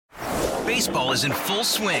Baseball is in full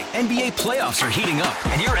swing. NBA playoffs are heating up,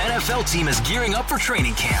 and your NFL team is gearing up for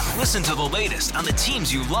training camp. Listen to the latest on the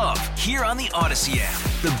teams you love here on the Odyssey app.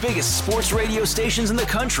 The biggest sports radio stations in the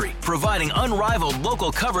country, providing unrivaled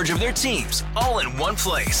local coverage of their teams, all in one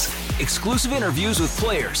place. Exclusive interviews with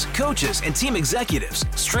players, coaches, and team executives,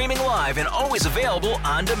 streaming live and always available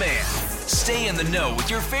on demand. Stay in the know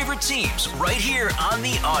with your favorite teams right here on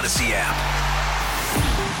the Odyssey app.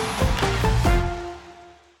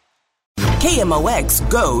 KMOX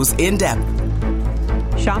goes in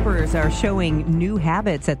depth. Shoppers are showing new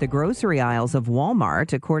habits at the grocery aisles of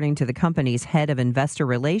Walmart. According to the company's head of investor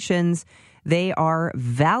relations, they are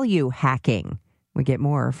value hacking. We get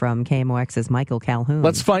more from KMOX's Michael Calhoun.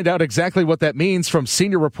 Let's find out exactly what that means from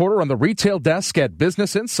senior reporter on the retail desk at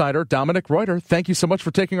Business Insider, Dominic Reuter. Thank you so much for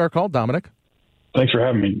taking our call, Dominic. Thanks for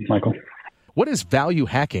having me, Michael. What is value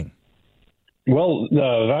hacking? Well,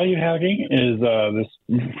 value hacking is this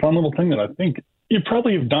fun little thing that I think you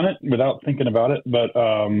probably have done it without thinking about it. But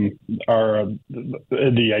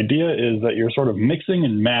the idea is that you're sort of mixing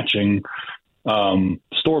and matching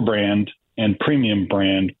store brand and premium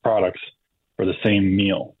brand products for the same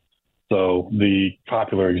meal. So the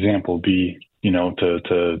popular example would be,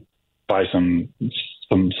 to buy some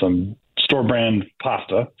store brand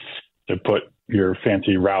pasta to put your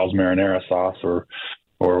fancy Rao's marinara sauce or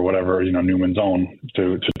whatever, Newman's Own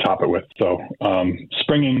to top it with. So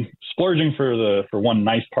splurging for one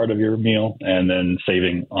nice part of your meal and then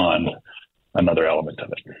saving on another element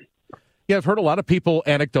of it. Yeah, I've heard a lot of people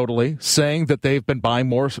anecdotally saying that they've been buying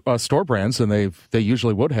more store brands than they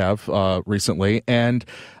usually would have recently, and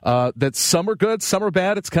that some are good, some are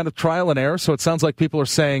bad. It's kind of trial and error. So it sounds like people are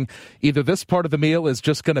saying either this part of the meal is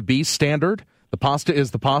just going to be standard. The pasta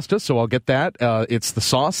is the pasta, so I'll get that. It's the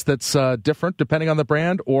sauce that's different depending on the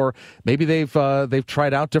brand, or maybe they've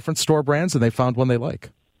tried out different store brands and they found one they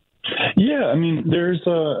like. Yeah, I mean, there's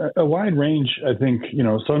a wide range. I think,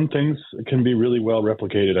 some things can be really well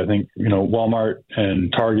replicated. I think, Walmart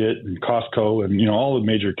and Target and Costco and, all the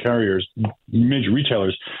major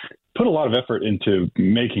retailers put a lot of effort into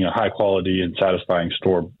making a high quality and satisfying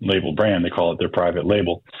store label brand. They call it their private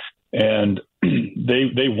label. And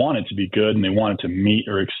they want it to be good, and they want it to meet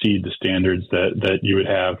or exceed the standards that you would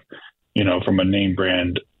have, from a name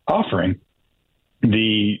brand offering.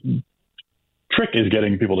 The trick is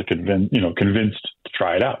getting people to convinced to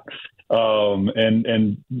try it out.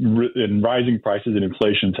 And rising prices and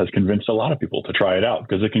inflation has convinced a lot of people to try it out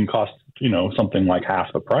because it can cost, something like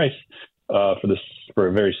half the price for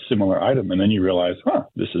a very similar item. And then you realize,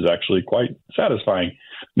 this is actually quite satisfying.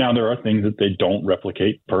 Now, there are things that they don't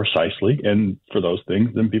replicate precisely. And for those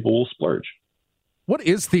things, then people will splurge. What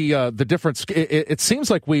is the difference? It seems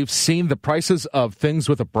like we've seen the prices of things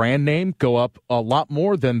with a brand name go up a lot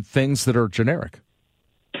more than things that are generic.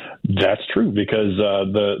 That's true, because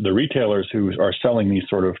the retailers who are selling these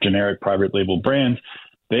sort of generic private label brands,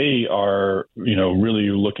 they are, really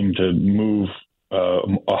looking to move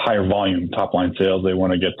a higher volume top line sales. They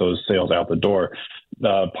want to get those sales out the door.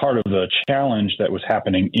 Part of the challenge that was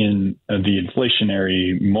happening in the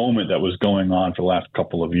inflationary moment that was going on for the last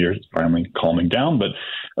couple of years, finally calming down. But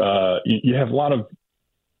you have a lot of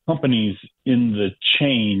companies in the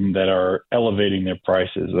chain that are elevating their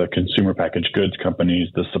prices, the consumer packaged goods companies,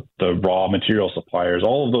 the raw material suppliers,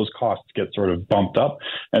 all of those costs get sort of bumped up.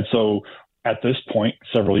 And so at this point,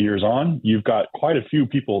 several years on, you've got quite a few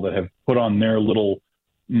people that have put on their little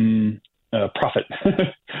profit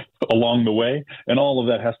along the way, and all of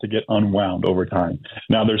that has to get unwound over time.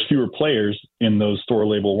 Now, there's fewer players in those store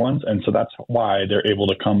label ones, and so that's why they're able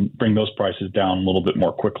to bring those prices down a little bit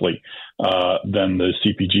more quickly than the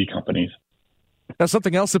CPG companies. Now,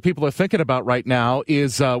 something else that people are thinking about right now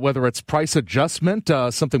is whether it's price adjustment.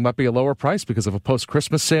 Something might be a lower price because of a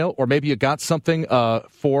post-Christmas sale, or maybe you got something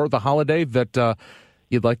for the holiday that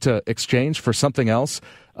you'd like to exchange for something else.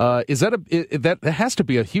 That has to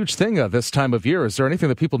be a huge thing this time of year. Is there anything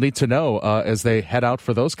that people need to know as they head out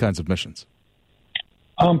for those kinds of missions?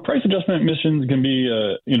 Price adjustment missions can be,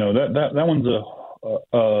 that one's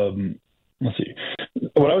let's see.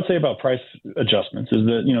 What I would say about price adjustments is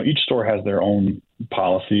that, each store has their own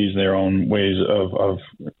policies, their own ways of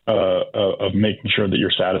making sure that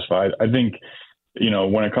you're satisfied. I think,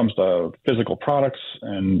 when it comes to physical products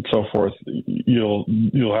and so forth, you'll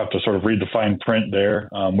have to sort of read the fine print there.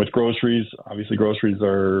 With groceries, obviously groceries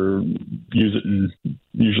are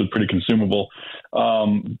usually pretty consumable.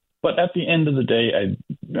 But at the end of the day,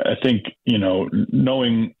 I think,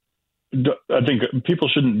 I think people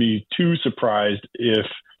shouldn't be too surprised if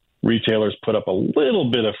retailers put up a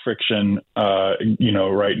little bit of friction,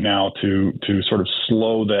 right now to sort of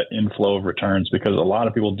slow that inflow of returns, because a lot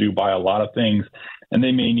of people do buy a lot of things, and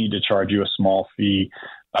they may need to charge you a small fee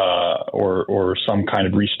or some kind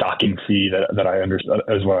of restocking fee that I understand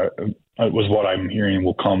was what I'm hearing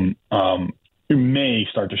will come. It may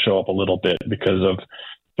start to show up a little bit because of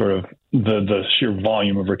sort of the sheer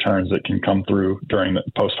volume of returns that can come through during the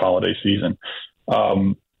post-holiday season.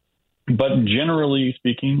 But generally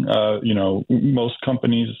speaking, most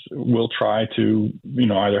companies will try to,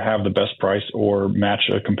 either have the best price or match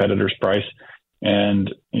a competitor's price. And,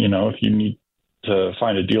 if you need to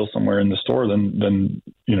find a deal somewhere in the store, then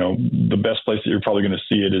the best place that you're probably going to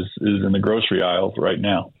see it is in the grocery aisles right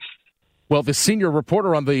now. Well, the senior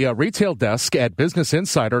reporter on the retail desk at Business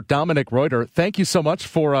Insider, Dominic Reuter, thank you so much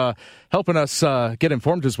for helping us get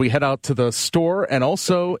informed as we head out to the store, and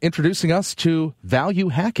also introducing us to value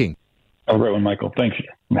hacking. All right, Michael. Thanks.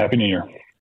 Happy New Year.